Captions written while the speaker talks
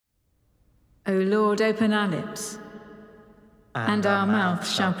O Lord, open our lips, and our mouth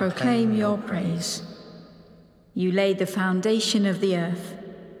shall proclaim your praise. You laid the foundation of the earth,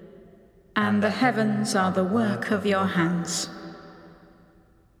 and the heavens are the work of your hands.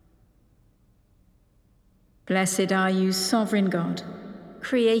 Blessed are you, sovereign God,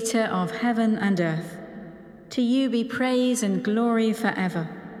 creator of heaven and earth. To you be praise and glory forever.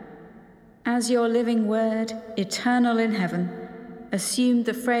 As your living word, eternal in heaven, assumed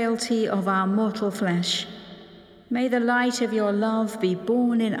the frailty of our mortal flesh, may the light of your love be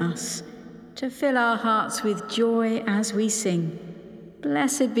born in us, to fill our hearts with joy as we sing.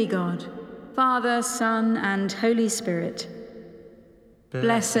 Blessed be God, Father, Son, and Holy Spirit.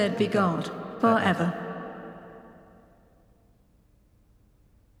 Blessed be God forever.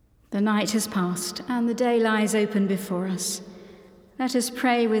 The night has passed, and the day lies open before us. Let us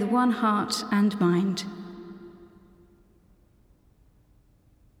pray with one heart and mind.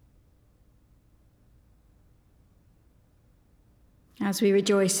 As we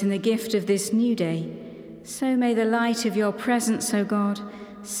rejoice in the gift of this new day, so may the light of your presence, O God,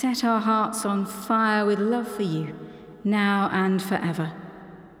 set our hearts on fire with love for you, now and forever.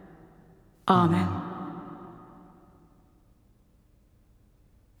 Amen.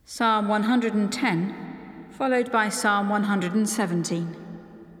 Psalm 110, followed by Psalm 117.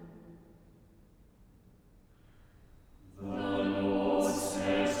 From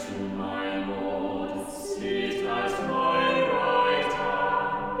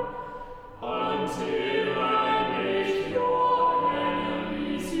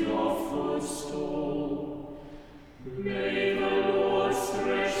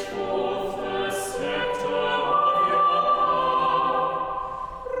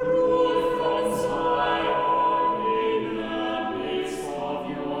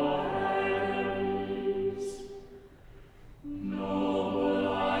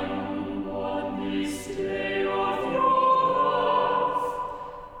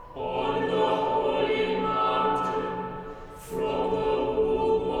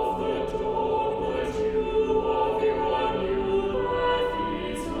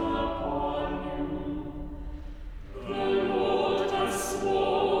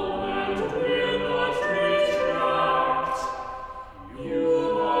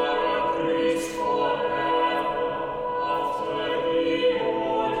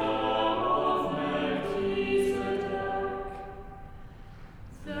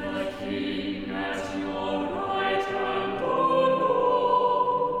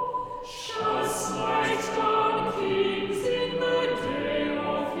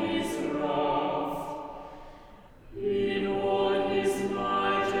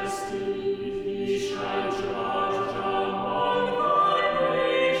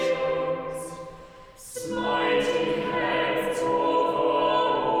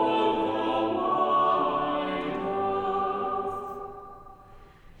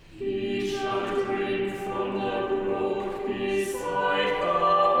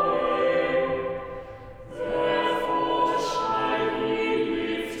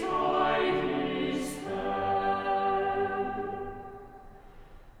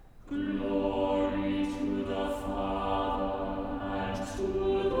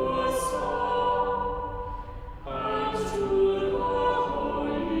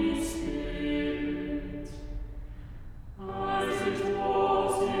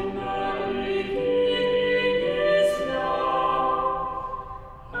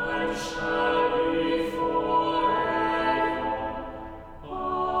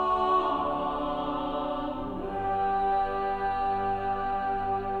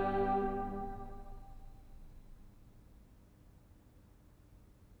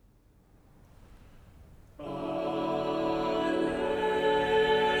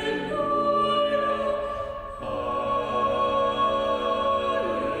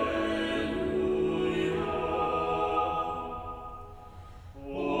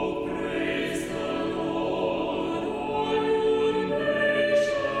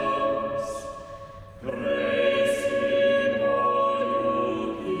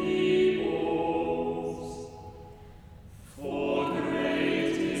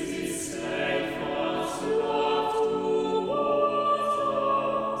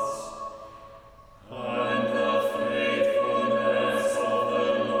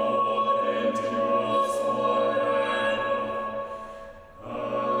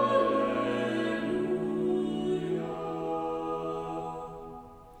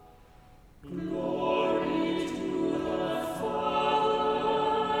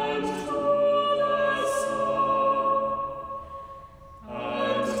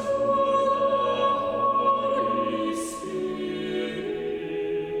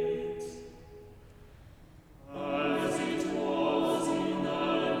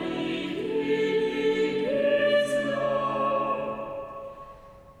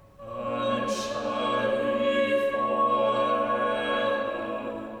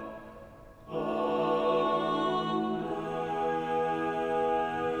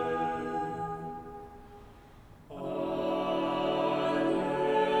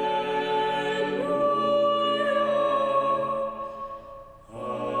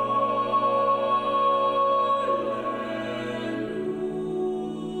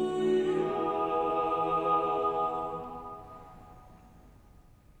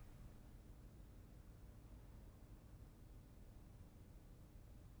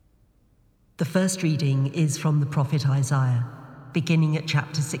The first reading is from the prophet Isaiah, beginning at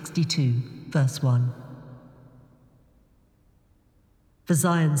chapter 62, verse 1. For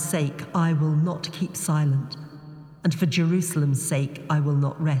Zion's sake I will not keep silent, and for Jerusalem's sake I will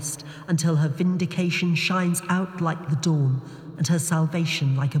not rest, until her vindication shines out like the dawn, and her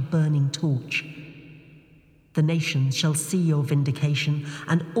salvation like a burning torch. The nations shall see your vindication,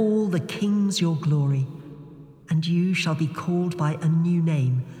 and all the kings your glory, and you shall be called by a new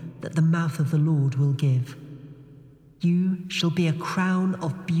name that the mouth of the Lord will give. You shall be a crown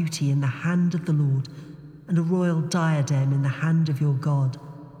of beauty in the hand of the Lord, and a royal diadem in the hand of your God.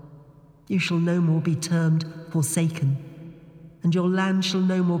 You shall no more be termed forsaken, and your land shall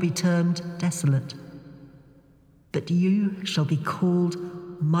no more be termed desolate. But you shall be called,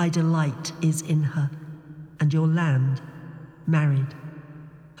 my delight is in her, and your land married.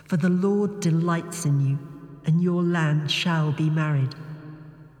 For the Lord delights in you, and your land shall be married.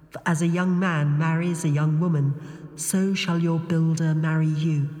 For as a young man marries a young woman, so shall your builder marry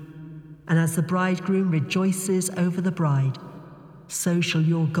you. And as the bridegroom rejoices over the bride, so shall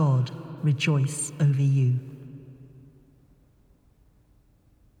your God rejoice over you.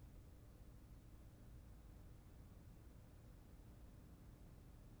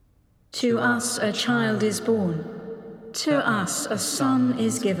 To us a child is born, to us a son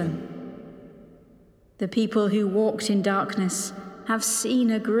is given. The people who walked in darkness have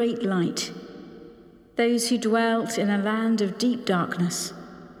seen a great light. Those who dwelt in a land of deep darkness,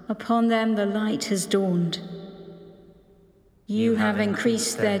 upon them the light has dawned. You have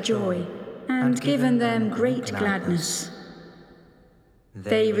increased their joy and given them great gladness.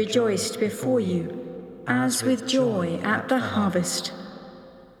 They rejoiced before you, as with joy at the harvest.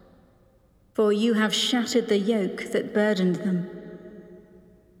 For you have shattered the yoke that burdened them,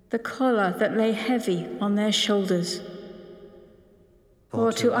 the collar that lay heavy on their shoulders.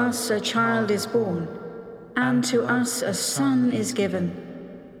 For to us a child is born, and to us a son is given,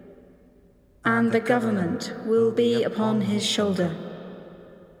 and the government will be upon his shoulder,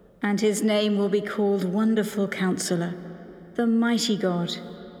 and his name will be called Wonderful Counselor, the Mighty God,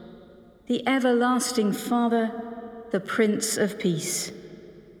 the Everlasting Father, the Prince of Peace.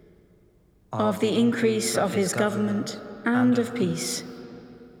 Of the increase of his government and of peace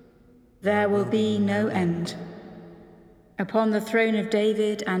there will be no end, upon the throne of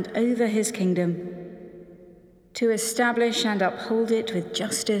David and over his kingdom, to establish and uphold it with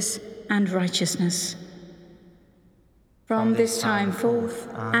justice and righteousness, from this time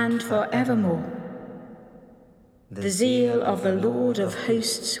forth and forevermore. The zeal of the Lord of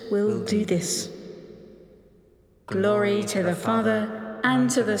hosts will do this. Glory to the Father, and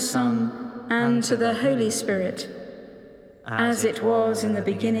to the Son, and to the Holy Spirit, as it was in the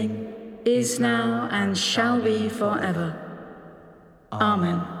beginning, is now, and shall be forever.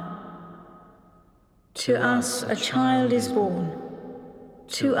 Amen. To us a child is born,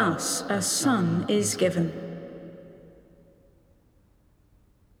 to us a son is given.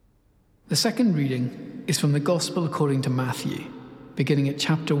 The second reading is from the Gospel according to Matthew, beginning at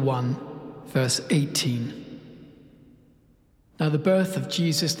chapter 1, verse 18. Now the birth of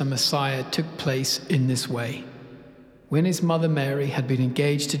Jesus the Messiah took place in this way. When his mother Mary had been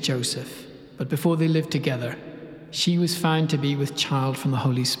engaged to Joseph, but before they lived together, she was found to be with child from the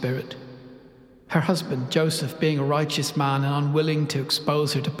Holy Spirit. Her husband, Joseph, being a righteous man and unwilling to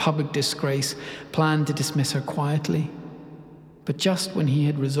expose her to public disgrace, planned to dismiss her quietly. But just when he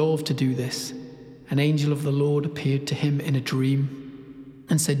had resolved to do this, an angel of the Lord appeared to him in a dream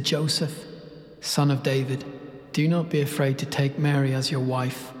and said, Joseph, son of David, do not be afraid to take Mary as your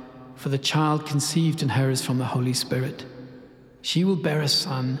wife, for the child conceived in her is from the Holy Spirit. She will bear a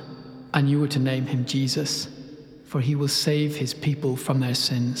son, and you are to name him Jesus, for he will save his people from their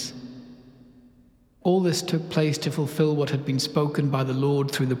sins. All this took place to fulfill what had been spoken by the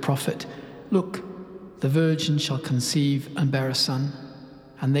Lord through the prophet. Look, the virgin shall conceive and bear a son,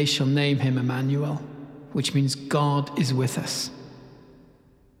 and they shall name him Emmanuel, which means God is with us.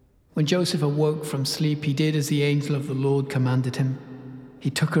 When Joseph awoke from sleep, he did as the angel of the Lord commanded him. He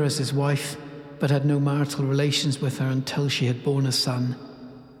took her as his wife, but had no marital relations with her until she had borne a son,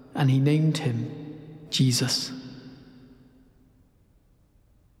 and he named him Jesus.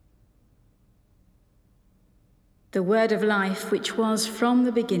 The word of life which was from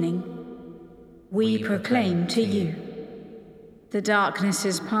the beginning, we proclaim to you. The darkness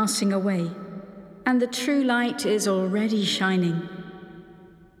is passing away, and the true light is already shining.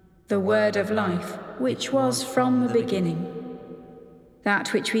 The word of life which was from the beginning,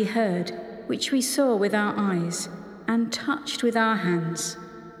 that which we heard, which we saw with our eyes, and touched with our hands,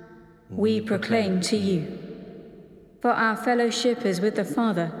 we proclaim to you. For our fellowship is with the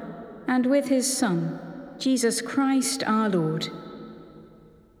Father and with his Son, Jesus Christ our Lord.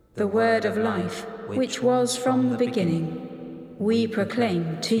 The word of life, which was from the beginning, we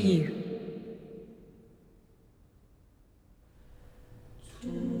proclaim to you.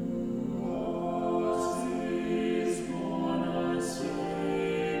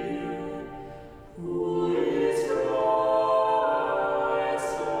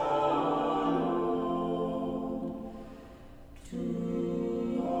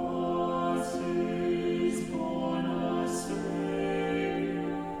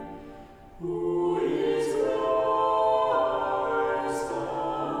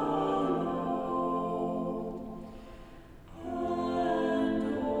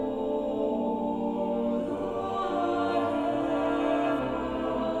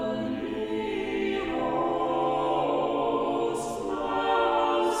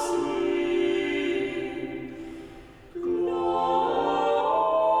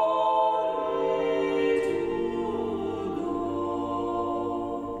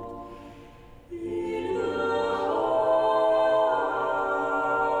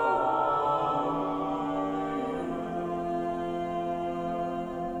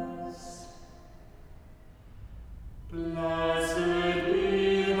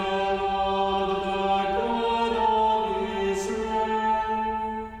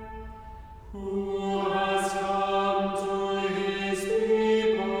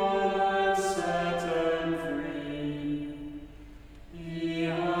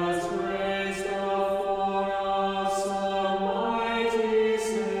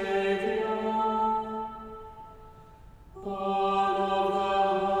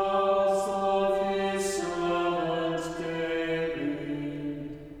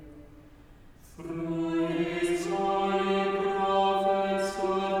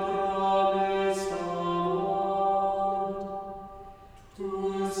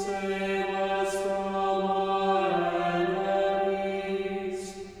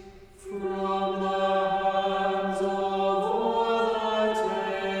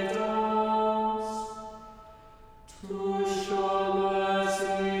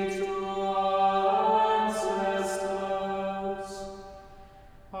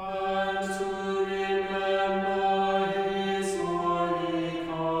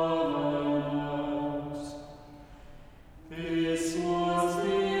 This was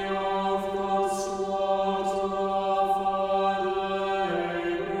the of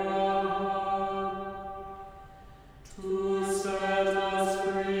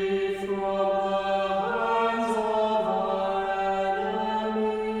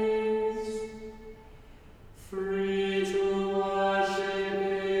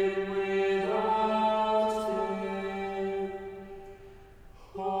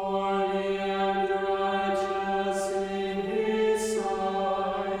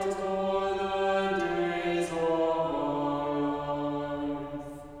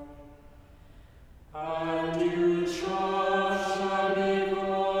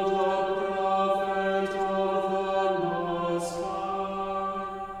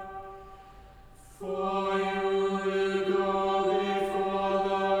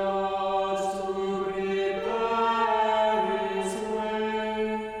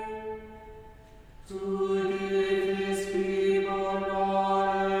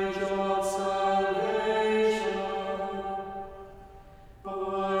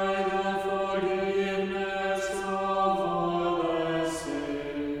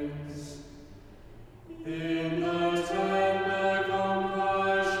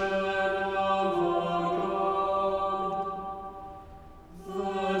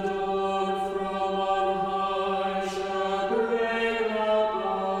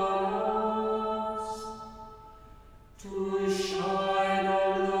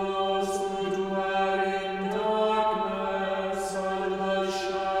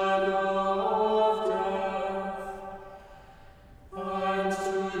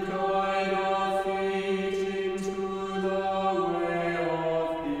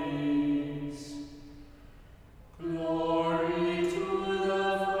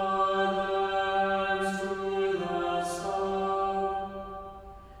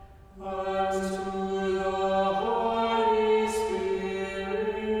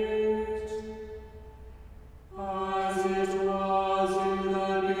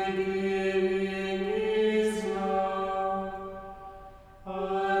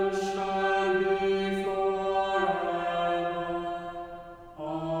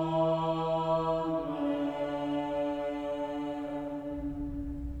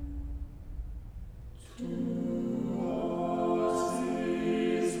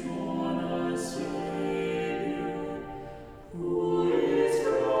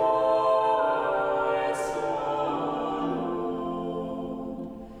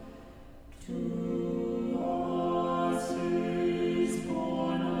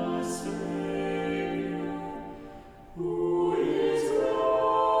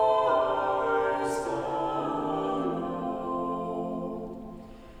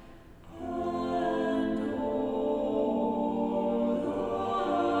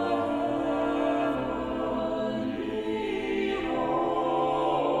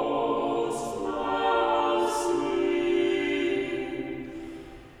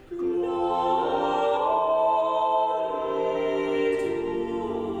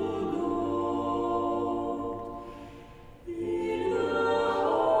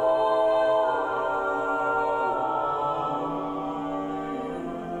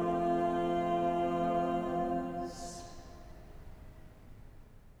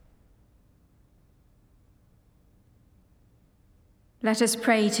Let us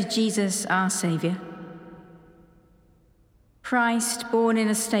pray to Jesus, our Saviour. Christ, born in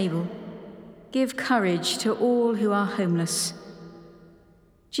a stable, give courage to all who are homeless.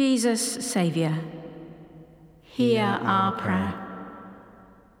 Jesus, Saviour, hear our prayer.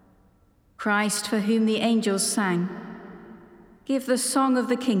 Christ, for whom the angels sang, give the song of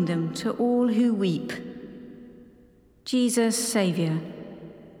the kingdom to all who weep. Jesus, Saviour,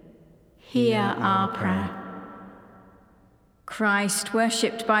 hear our prayer. Christ,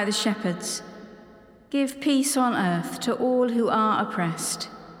 worshipped by the shepherds, give peace on earth to all who are oppressed.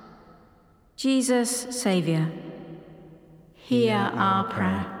 Jesus, Saviour, hear our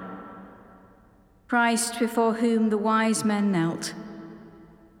prayer. Christ, before whom the wise men knelt,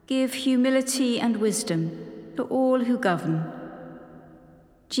 give humility and wisdom to all who govern.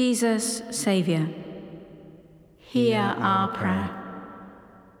 Jesus, Saviour, hear our prayer.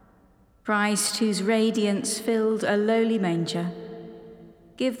 Christ, whose radiance filled a lowly manger,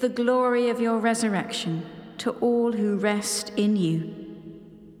 give the glory of your resurrection to all who rest in you.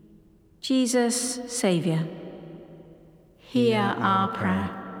 Jesus, Saviour, hear our prayer.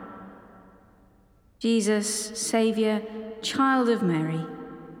 Jesus, Saviour, Child of Mary,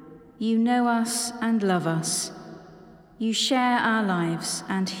 you know us and love us. You share our lives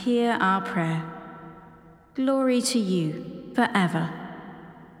and hear our prayer. Glory to you forever.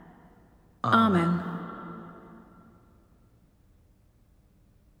 Amen.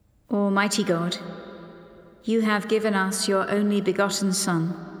 Almighty God, you have given us your only begotten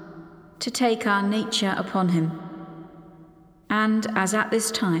Son to take our nature upon him, and as at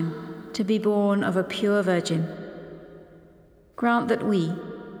this time to be born of a pure virgin. Grant that we,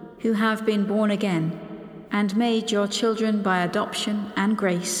 who have been born again and made your children by adoption and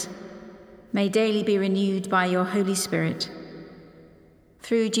grace, may daily be renewed by your Holy Spirit.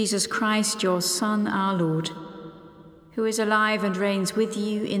 Through Jesus Christ, your Son, our Lord, who is alive and reigns with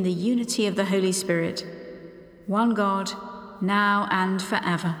you in the unity of the Holy Spirit, one God, now and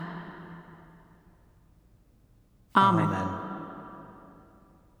forever. Amen.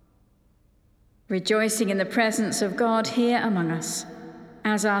 Rejoicing in the presence of God here among us,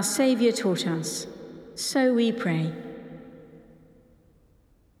 as our Saviour taught us, so we pray.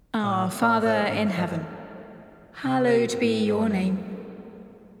 Our Father in heaven, hallowed be your name.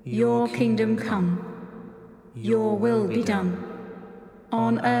 Your kingdom come, your will be done,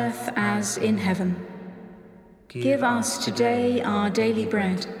 on earth as in heaven. Give us today our daily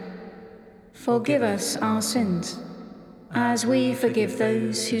bread. Forgive us our sins, as we forgive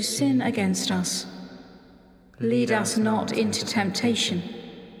those who sin against us. Lead us not into temptation,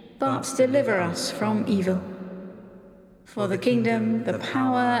 but deliver us from evil. For the kingdom, the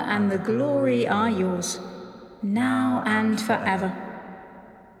power, and the glory are yours, now and forever.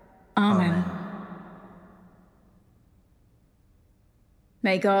 Amen.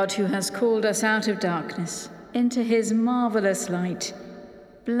 May God, who has called us out of darkness into his marvelous light,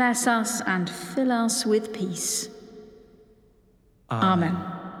 bless us and fill us with peace. Amen.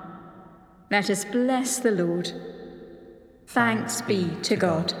 Let us bless the Lord. Thanks be to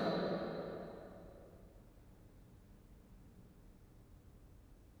God.